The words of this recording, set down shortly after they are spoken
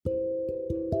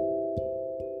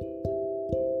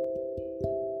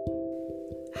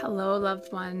Hello,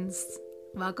 loved ones.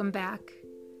 Welcome back.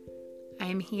 I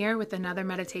am here with another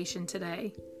meditation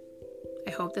today.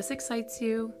 I hope this excites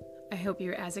you. I hope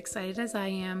you're as excited as I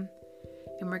am,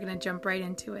 and we're going to jump right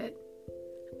into it.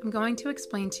 I'm going to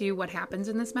explain to you what happens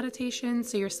in this meditation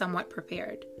so you're somewhat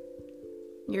prepared.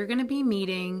 You're going to be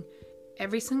meeting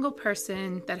every single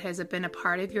person that has been a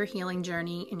part of your healing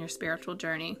journey and your spiritual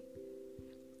journey.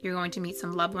 You're going to meet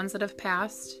some loved ones that have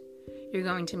passed. You're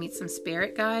going to meet some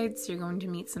spirit guides. You're going to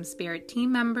meet some spirit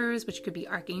team members, which could be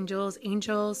archangels,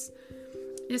 angels,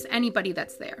 just anybody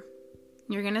that's there.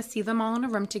 You're going to see them all in a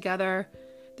room together.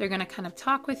 They're going to kind of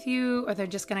talk with you, or they're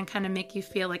just going to kind of make you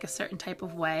feel like a certain type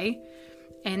of way.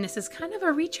 And this is kind of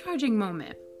a recharging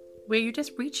moment where you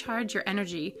just recharge your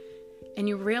energy and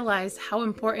you realize how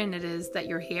important it is that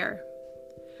you're here.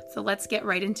 So let's get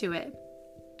right into it.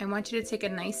 I want you to take a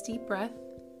nice deep breath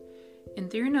in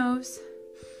through your nose,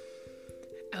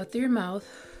 out through your mouth.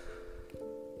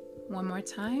 One more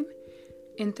time.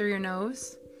 In through your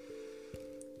nose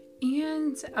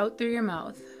and out through your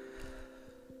mouth.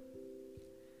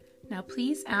 Now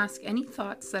please ask any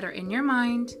thoughts that are in your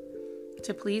mind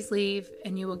to please leave,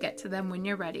 and you will get to them when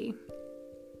you're ready.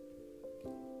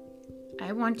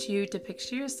 I want you to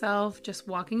picture yourself just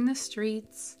walking the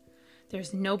streets.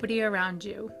 There's nobody around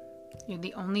you. You're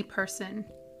the only person.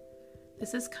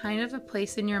 This is kind of a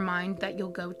place in your mind that you'll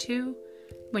go to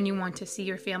when you want to see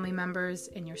your family members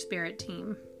and your spirit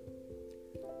team.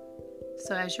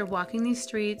 So as you're walking these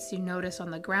streets, you notice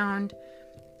on the ground,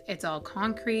 it's all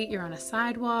concrete. You're on a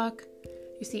sidewalk.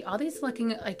 You see all these looking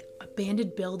like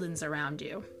abandoned buildings around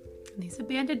you. And these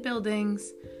abandoned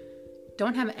buildings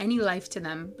don't have any life to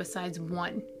them besides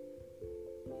one.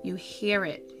 You hear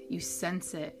it. You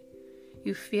sense it.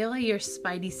 You feel your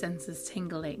spidey senses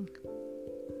tingling.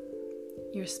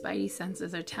 Your spidey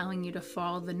senses are telling you to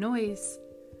follow the noise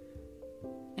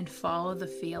and follow the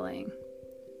feeling.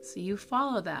 So you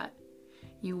follow that.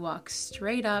 You walk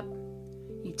straight up.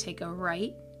 You take a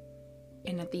right.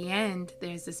 And at the end,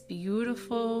 there's this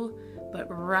beautiful but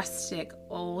rustic,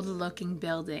 old-looking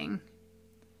building.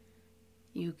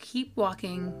 You keep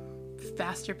walking,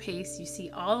 faster pace. You see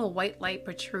all the white light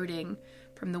protruding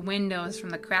from the windows, from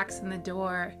the cracks in the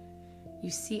door.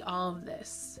 You see all of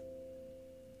this.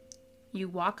 You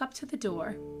walk up to the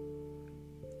door.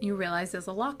 You realize there's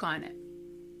a lock on it.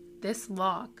 This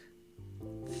lock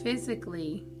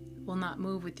physically will not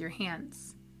move with your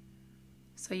hands.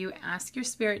 So you ask your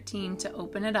spirit team to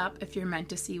open it up if you're meant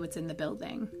to see what's in the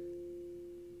building.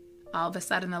 All of a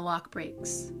sudden, the lock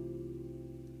breaks.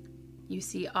 You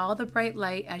see all the bright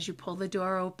light as you pull the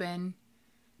door open,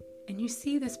 and you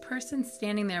see this person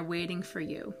standing there waiting for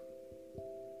you.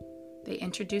 They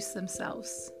introduce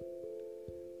themselves.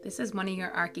 This is one of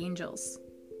your archangels.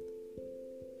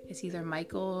 It's either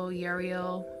Michael,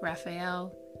 Uriel,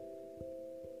 Raphael.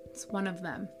 It's one of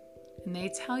them. And they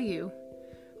tell you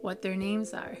what their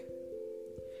names are.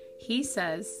 He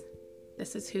says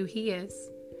this is who he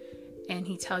is, and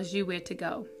he tells you where to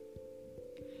go.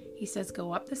 He says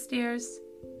go up the stairs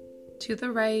to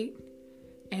the right,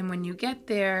 and when you get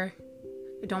there,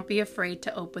 don't be afraid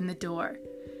to open the door,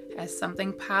 as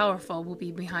something powerful will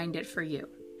be behind it for you.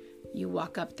 You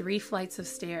walk up 3 flights of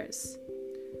stairs.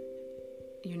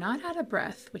 You're not out of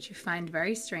breath, which you find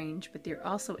very strange, but you're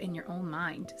also in your own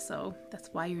mind, so that's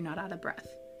why you're not out of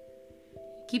breath.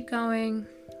 Keep going,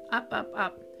 up, up,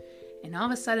 up, and all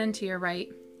of a sudden to your right,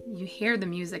 you hear the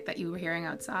music that you were hearing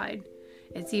outside.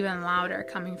 It's even louder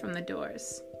coming from the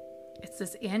doors. It's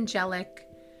this angelic,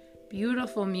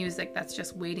 beautiful music that's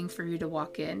just waiting for you to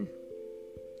walk in.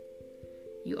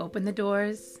 You open the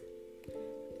doors.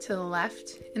 To the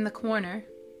left, in the corner,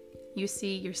 you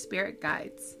see your spirit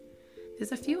guides.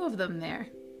 There's a few of them there.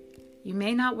 You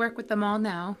may not work with them all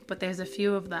now, but there's a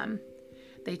few of them.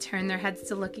 They turn their heads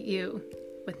to look at you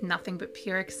with nothing but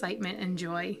pure excitement and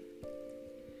joy.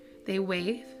 They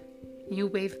wave, you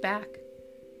wave back.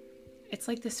 It's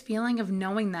like this feeling of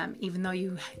knowing them even though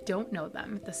you don't know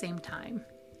them at the same time.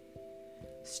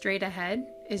 Straight ahead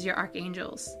is your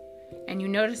archangels, and you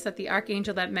notice that the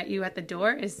archangel that met you at the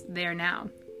door is there now.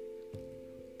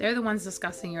 They're the ones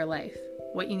discussing your life,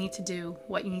 what you need to do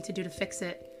to fix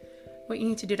it, what you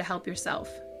need to do to help yourself.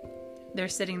 They're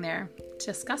sitting there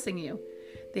discussing you.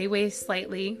 They wave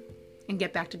slightly and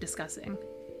get back to discussing.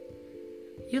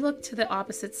 You look to the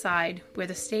opposite side where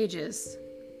the stage is.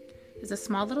 There's a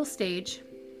small little stage,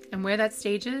 and where that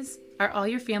stage is are all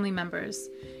your family members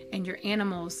and your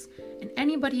animals and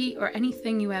anybody or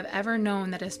anything you have ever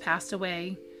known that has passed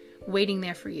away waiting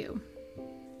there for you.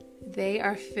 They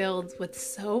are filled with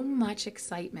so much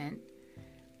excitement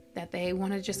that they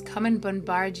want to just come and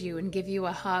bombard you and give you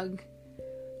a hug.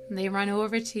 They run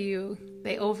over to you.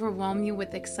 They overwhelm you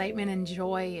with excitement and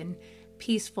joy and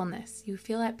peacefulness. You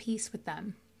feel at peace with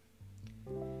them.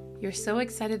 You're so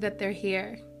excited that they're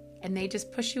here, and they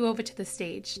just push you over to the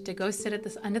stage to go sit at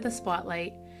this under the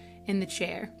spotlight in the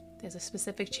chair. There's a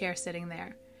specific chair sitting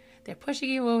there. They're pushing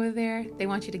you over there. They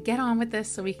want you to get on with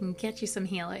this so we can get you some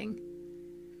healing.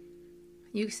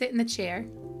 You sit in the chair,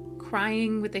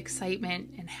 crying with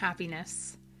excitement and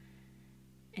happiness.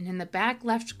 And in the back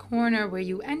left corner where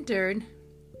you entered,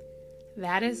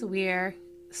 that is where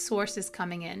Source is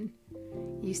coming in.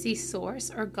 You see Source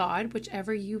or God,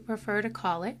 whichever you prefer to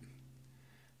call it,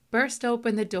 burst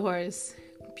open the doors.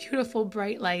 Beautiful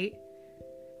bright light.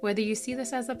 Whether you see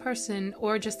this as a person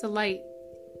or just a light,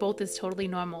 both is totally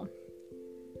normal.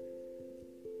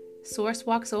 Source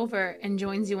walks over and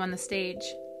joins you on the stage.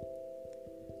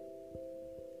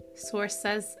 Source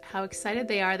says how excited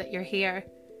they are that you're here.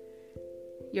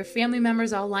 Your family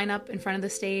members all line up in front of the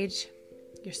stage.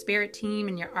 Your spirit team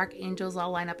and your archangels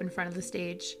all line up in front of the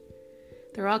stage.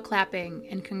 They're all clapping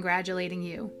and congratulating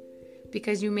you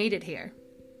because you made it here.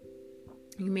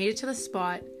 You made it to the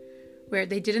spot where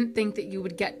they didn't think that you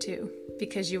would get to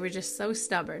because you were just so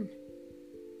stubborn.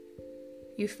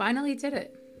 You finally did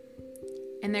it.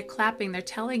 And they're clapping, they're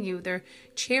telling you, they're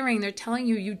cheering, they're telling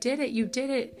you, you did it, you did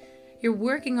it. You're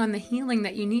working on the healing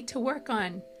that you need to work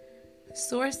on.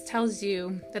 Source tells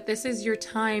you that this is your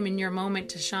time and your moment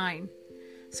to shine.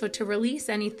 So to release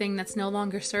anything that's no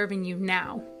longer serving you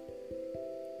now.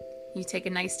 You take a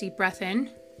nice deep breath in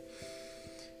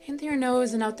through your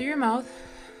nose and out through your mouth.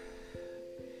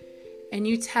 And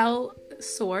you tell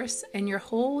Source and your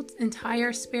whole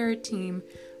entire spirit team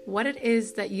what it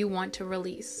is that you want to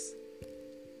release.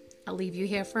 I'll leave you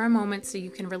here for a moment so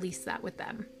you can release that with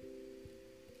them.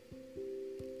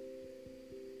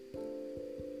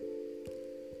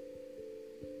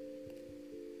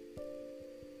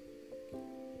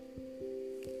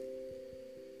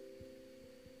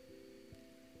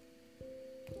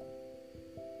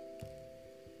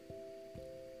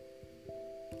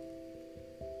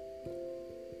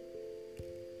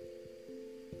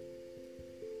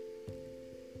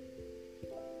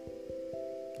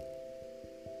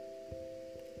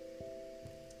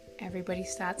 Everybody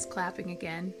starts clapping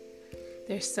again.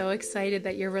 They're so excited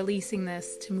that you're releasing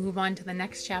this to move on to the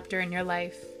next chapter in your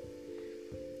life.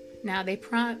 Now they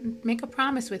make a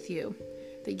promise with you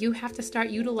that you have to start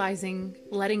utilizing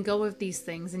letting go of these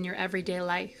things in your everyday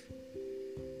life.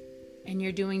 And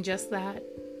you're doing just that.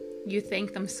 You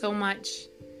thank them so much.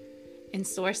 And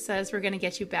Source says, we're going to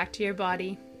get you back to your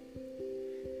body.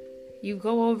 You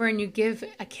go over and you give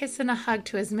a kiss and a hug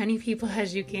to as many people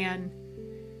as you can.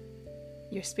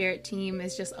 Your spirit team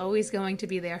is just always going to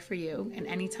be there for you, and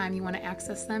anytime you want to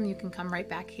access them, you can come right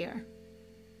back here.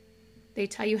 They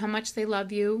tell you how much they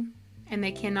love you, and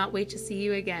they cannot wait to see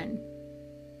you again,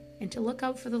 and to look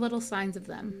out for the little signs of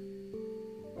them.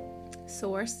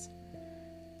 Source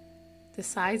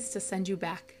decides to send you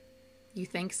back. You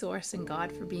thank Source and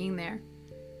God for being there,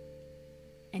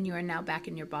 and you are now back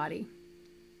in your body.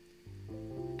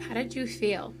 How did you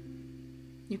feel?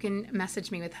 You can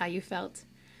message me with how you felt.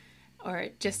 Or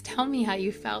just tell me how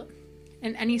you felt.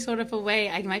 In any sort of a way,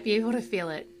 I might be able to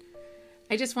feel it.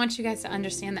 I just want you guys to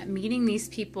understand that meeting these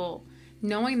people,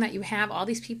 knowing that you have all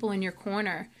these people in your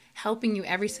corner helping you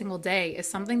every single day is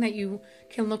something that you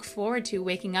can look forward to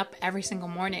waking up every single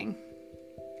morning.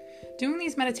 Doing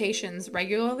these meditations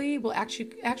regularly will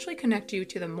actually connect you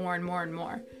to them more and more and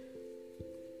more.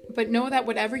 But know that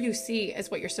whatever you see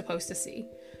is what you're supposed to see.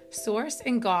 Source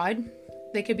and God,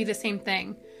 they could be the same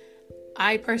thing.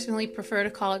 I personally prefer to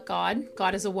call it God.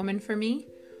 God is a woman for me.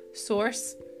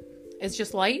 Source is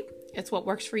just light. It's what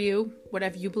works for you,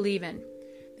 whatever you believe in.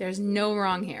 There's no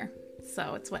wrong here.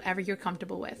 So it's whatever you're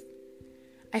comfortable with.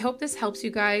 I hope this helps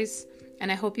you guys, and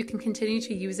I hope you can continue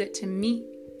to use it to meet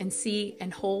and see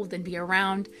and hold and be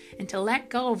around and to let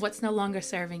go of what's no longer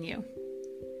serving you.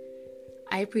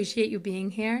 I appreciate you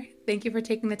being here. Thank you for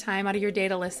taking the time out of your day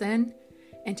to listen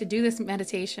and to do this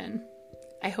meditation.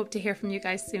 I hope to hear from you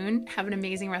guys soon. Have an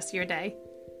amazing rest of your day.